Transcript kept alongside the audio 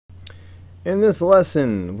In this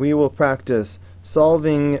lesson, we will practice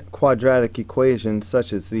solving quadratic equations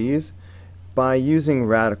such as these by using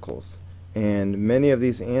radicals, and many of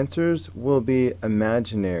these answers will be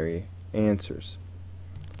imaginary answers.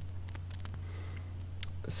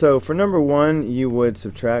 So for number 1, you would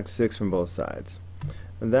subtract 6 from both sides.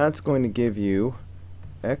 And that's going to give you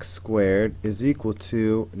x squared is equal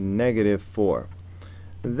to negative 4.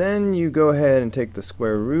 Then you go ahead and take the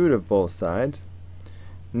square root of both sides.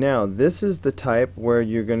 Now this is the type where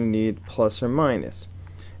you're going to need plus or minus.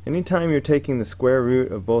 Anytime you're taking the square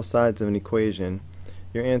root of both sides of an equation,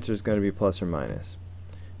 your answer is going to be plus or minus.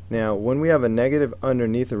 Now when we have a negative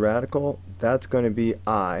underneath a radical, that's going to be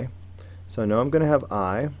I. So I know I'm going to have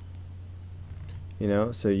I.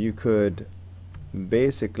 So you could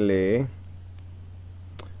basically,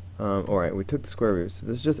 alright, we took the square root, so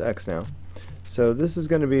this is just x now. So this is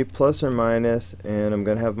going to be plus or minus, and I'm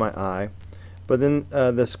going to have my I. But then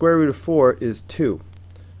the square root of 4 is 2.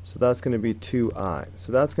 So that's going to be 2i.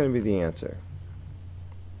 So that's going to be the answer.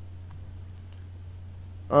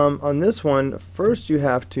 On this one, first you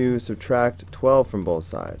have to subtract 12 from both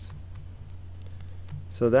sides.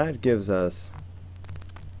 So that gives us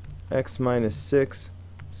x minus 6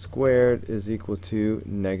 squared is equal to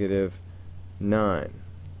negative 9.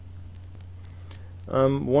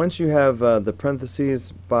 Once you have the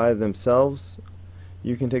parentheses by themselves,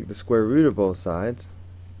 you can take the square root of both sides.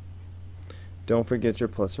 Don't forget your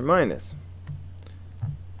plus or minus.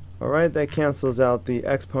 Alright, that cancels out the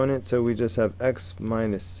exponent, so we just have x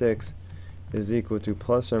minus 6 is equal to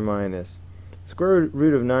plus or minus. Square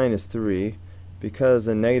root of 9 is 3. Because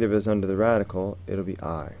a negative is under the radical, it'll be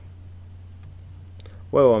I.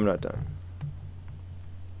 Whoa, I'm not done.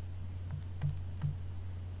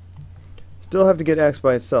 Still have to get x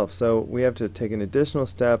by itself, so we have to take an additional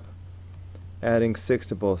step, adding 6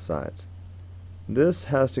 to both sides. This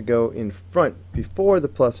has to go in front before the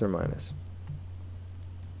plus or minus.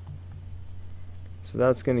 So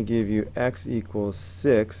that's going to give you x equals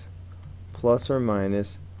 6 plus or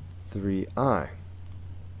minus 3i.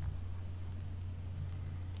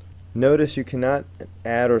 Notice you cannot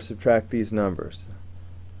add or subtract these numbers.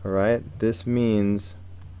 Alright, this means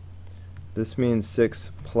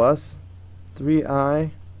 6 plus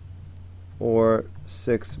 3i or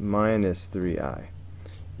 6 minus 3i.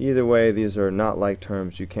 Either way, these are not like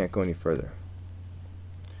terms. You can't go any further.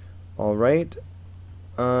 Alright,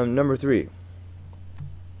 number 3.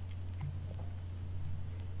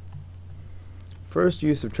 First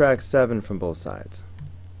you subtract 7 from both sides.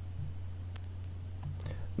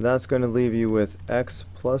 That's going to leave you with x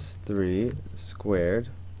plus 3 squared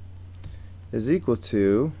is equal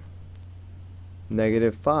to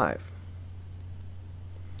negative 5.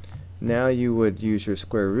 Now you would use your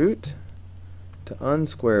square root to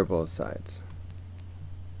unsquare both sides.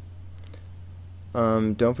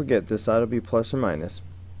 Don't forget, this side will be plus or minus.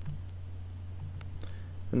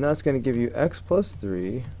 And that's going to give you x plus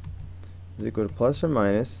 3 is equal to plus or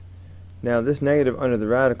minus. Now this negative under the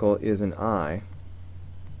radical is an I.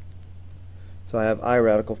 So I have I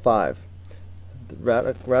radical 5.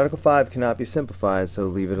 The radical 5 cannot be simplified, so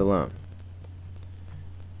leave it alone.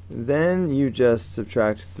 Then you just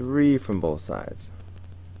subtract 3 from both sides.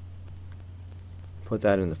 Put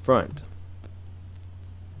that in the front.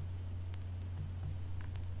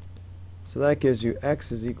 So that gives you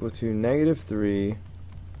x is equal to negative 3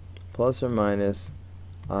 plus or minus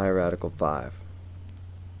I radical 5.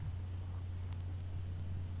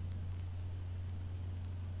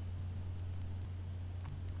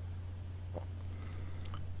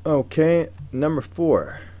 Okay, number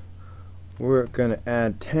 4. We're going to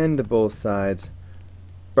add 10 to both sides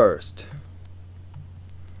first.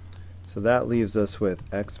 So that leaves us with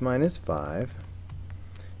x minus 5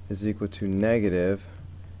 is equal to negative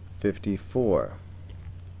 54.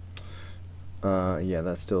 Yeah,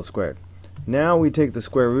 that's still squared. Now we take the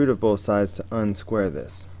square root of both sides to unsquare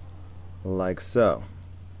this, like so.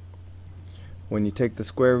 When you take the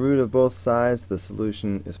square root of both sides, the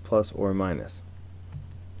solution is plus or minus.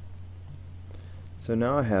 So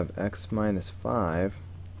now I have x minus 5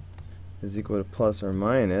 is equal to plus or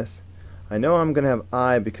minus. I know I'm going to have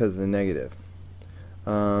I because of the negative.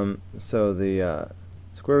 So the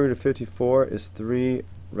square root of 54 is 3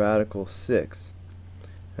 radical 6.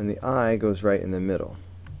 And the I goes right in the middle.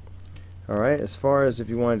 Alright, as far as if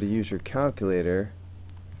you wanted to use your calculator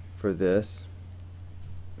for this,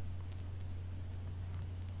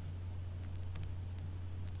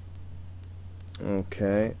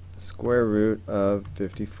 okay, square root of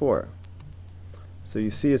 54. So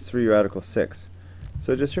you see it's 3 radical 6.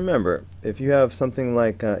 So just remember, if you have something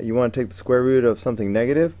like you want to take the square root of something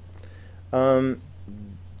negative,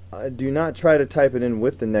 do not try to type it in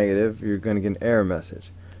with the negative. You're going to get an error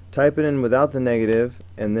message. Type it in without the negative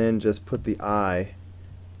and then just put the I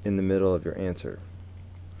in the middle of your answer.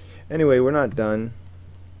 Anyway, we're not done.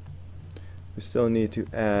 We still need to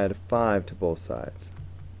add 5 to both sides.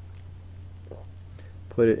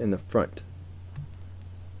 Put it in the front.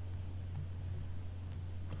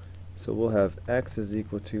 So we'll have x is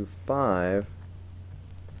equal to 5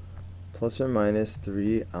 plus or minus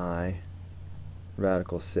 3i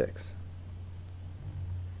radical 6.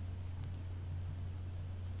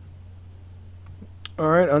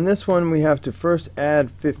 Alright, on this one we have to first add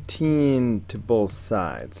 15 to both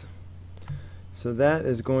sides. So that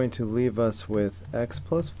is going to leave us with x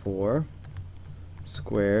plus 4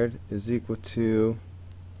 squared is equal to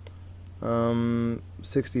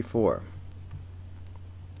 64.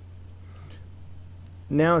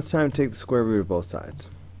 Now it's time to take the square root of both sides.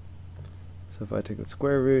 So if I take the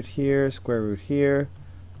square root here,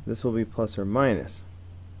 this will be plus or minus.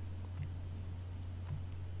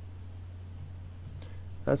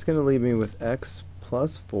 That's going to leave me with x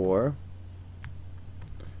plus 4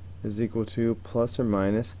 is equal to plus or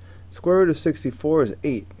minus. Square root of 64 is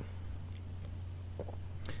 8.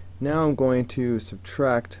 Now I'm going to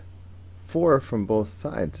subtract 4 from both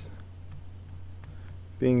sides,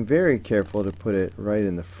 being very careful to put it right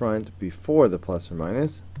in the front before the plus or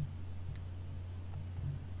minus.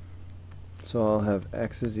 So I'll have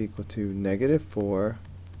x is equal to negative 4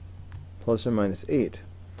 plus or minus 8.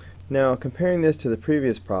 Now comparing this to the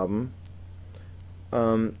previous problem,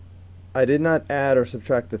 I did not add or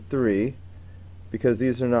subtract the 3 because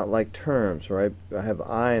these are not like terms, right? I have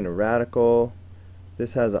I and a radical.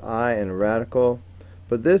 This has an I and a radical.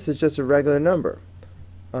 But this is just a regular number.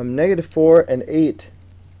 Negative 4 and 8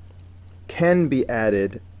 can be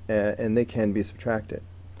added and they can be subtracted.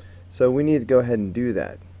 So we need to go ahead and do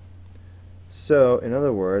that. So in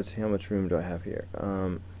other words, how much room do I have here?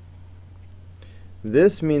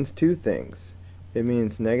 This means two things. It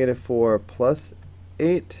means negative 4 plus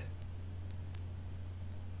 8,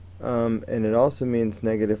 and it also means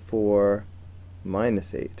negative 4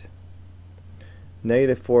 minus 8.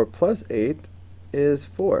 Negative 4 plus 8 is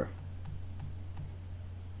 4.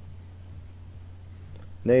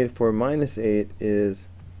 Negative 4 minus 8 is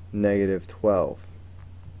negative 12.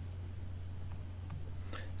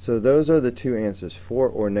 So those are the two answers, 4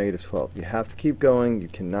 or negative 12. You have to keep going. You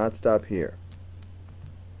cannot stop here.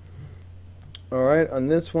 Alright, on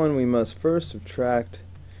this one we must first subtract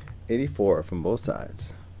 84 from both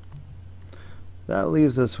sides. That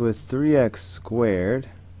leaves us with 3x squared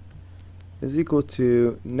is equal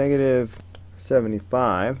to negative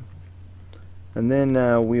 75. And then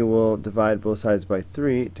we will divide both sides by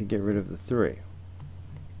 3 to get rid of the 3.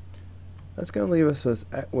 That's going to leave us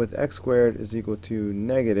with x squared is equal to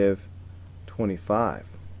negative 25.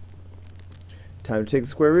 Time to take the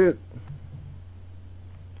square root.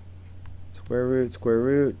 Square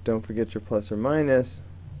root, don't forget your plus or minus.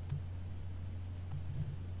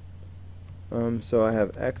 So I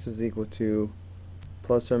have x is equal to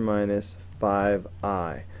plus or minus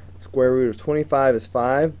 5i. Square root of 25 is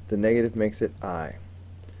 5, the negative makes it I.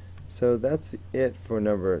 So that's it for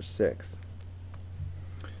number 6.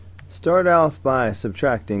 Start off by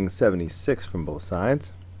subtracting 76 from both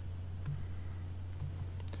sides.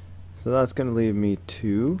 So that's going to leave me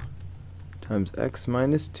 2 times x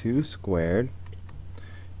minus 2 squared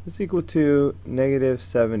is equal to negative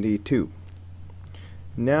 72.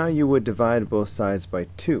 Now you would divide both sides by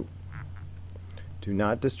 2. Do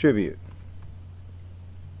not distribute.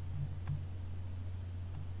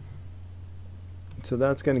 So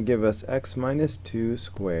that's going to give us x minus 2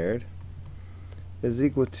 squared is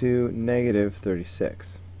equal to negative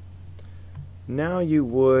 36. Now you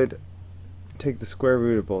would take the square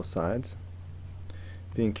root of both sides,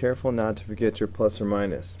 being careful not to forget your plus or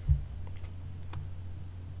minus.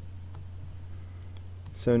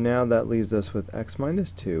 So now that leaves us with x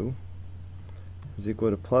minus 2 is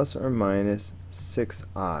equal to plus or minus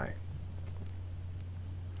 6i.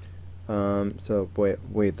 So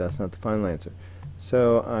wait, that's not the final answer.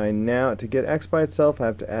 So I now, to get x by itself, I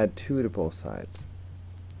have to add 2 to both sides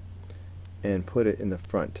and put it in the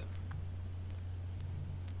front.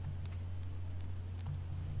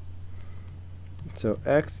 So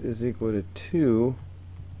x is equal to 2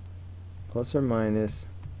 plus or minus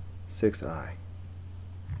 6i.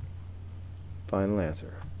 Final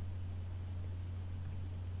answer.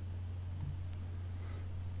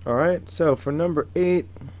 Alright, so for number 8,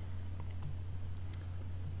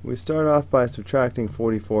 we start off by subtracting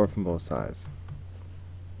 44 from both sides.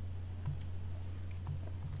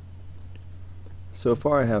 So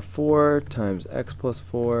far I have 4 times x plus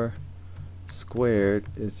 4 squared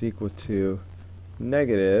is equal to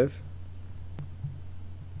negative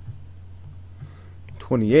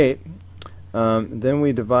 28. Then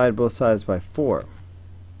we divide both sides by 4.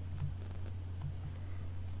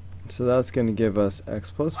 So that's going to give us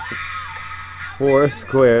x plus 4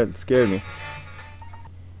 squared. It scared me.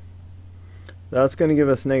 That's going to give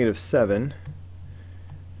us negative 7.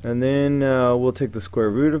 And then we'll take the square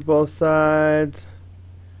root of both sides.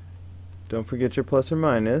 Don't forget your plus or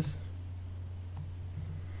minus.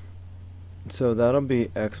 So that'll be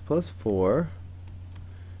x plus 4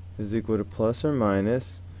 is equal to plus or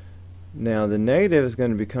minus. Now the negative is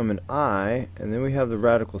going to become an I, and then we have the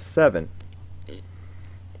radical 7.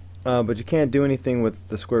 But you can't do anything with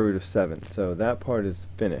the square root of 7, so that part is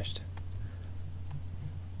finished.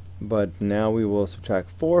 But now we will subtract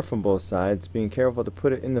 4 from both sides, being careful to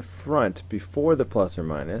put it in the front before the plus or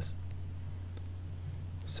minus.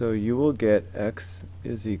 So you will get x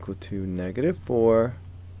is equal to negative 4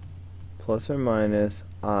 plus or minus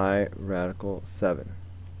I radical 7.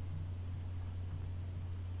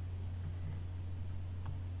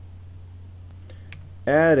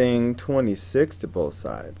 Adding 26 to both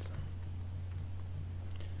sides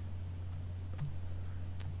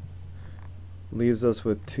leaves us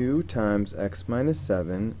with 2 times x minus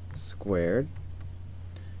 7 squared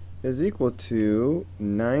is equal to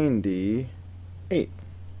 98.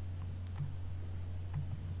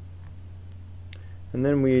 And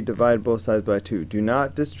then we divide both sides by 2. Do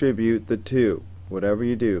not distribute the 2. Whatever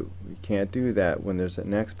you do, you can't do that when there's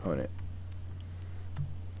an exponent.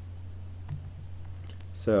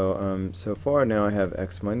 So, so far now I have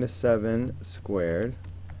x minus 7 squared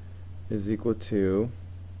is equal to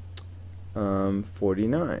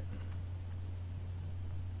 49.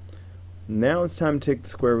 Now it's time to take the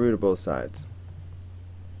square root of both sides.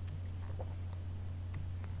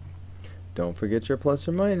 Don't forget your plus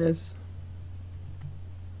or minus.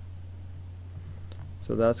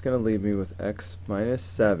 So that's going to leave me with x minus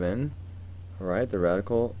 7. Alright, the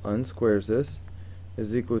radical unsquares this,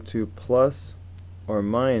 is equal to plus or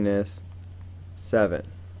minus 7.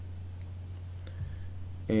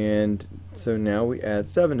 And so now we add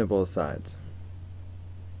 7 to both sides.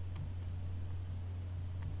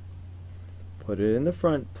 Put it in the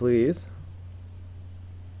front, please.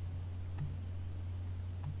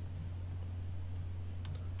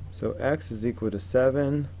 So x is equal to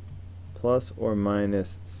 7 plus or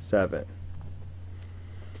minus 7.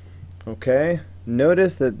 Okay,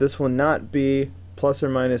 notice that this will not be plus or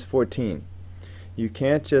minus 14. You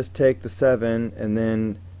can't just take the 7 and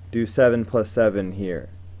then do 7 plus 7 here.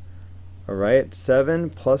 Alright,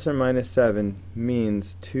 7 plus or minus 7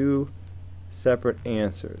 means 2 separate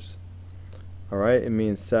answers. Alright, it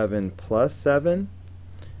means 7 plus 7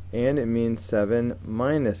 and it means 7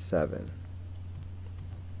 minus 7.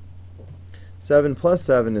 7 plus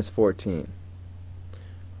 7 is 14.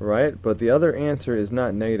 Right, but the other answer is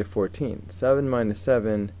not negative 14. 7 minus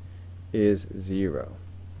 7 is 0.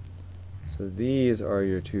 So these are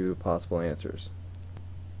your 2 possible answers.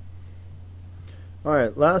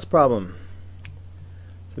 Alright, last problem.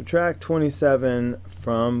 Subtract 27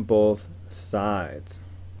 from both sides.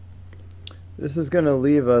 This is going to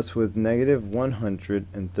leave us with negative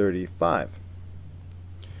 135.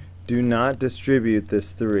 Do not distribute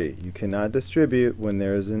this 3. You cannot distribute when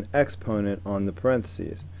there is an exponent on the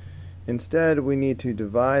parentheses. Instead, we need to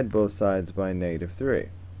divide both sides by negative 3.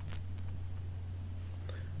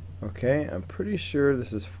 Okay, I'm pretty sure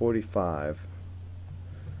this is 45,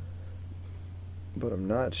 but I'm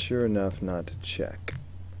not sure enough not to check.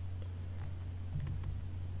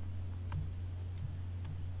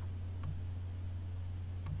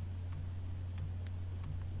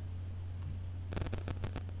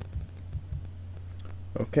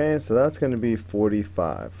 Okay, so that's going to be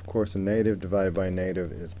 45. Of course, a negative divided by a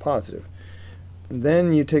negative is positive.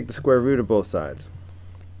 Then you take the square root of both sides.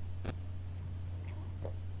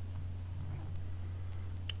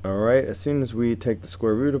 Alright, as soon as we take the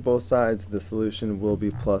square root of both sides, the solution will be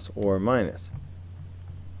plus or minus.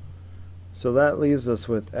 So that leaves us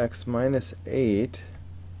with x minus 8.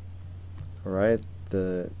 Alright,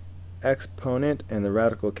 the exponent and the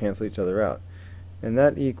radical cancel each other out. And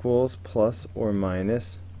that equals plus or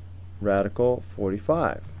minus radical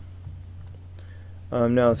 45.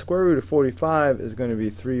 Now the square root of 45 is going to be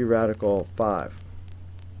 3 radical 5.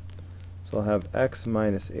 So I'll have x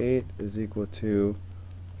minus 8 is equal to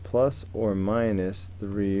plus or minus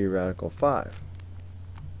 3 radical 5.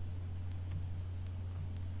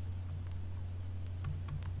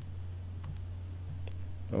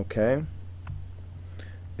 Okay.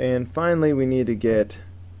 And finally we need to get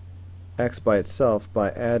x by itself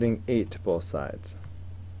by adding 8 to both sides.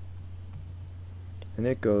 and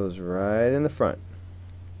it goes right in the front.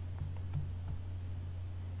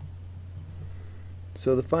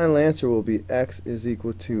 So the final answer will be x is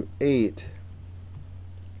equal to 8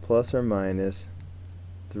 plus or minus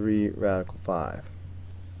 3 radical 5.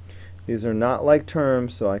 These are not like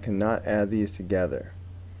terms, so I cannot add these together.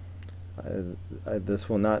 This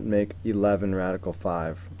will not make 11 radical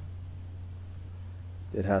 5.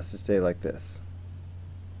 It has to stay like this.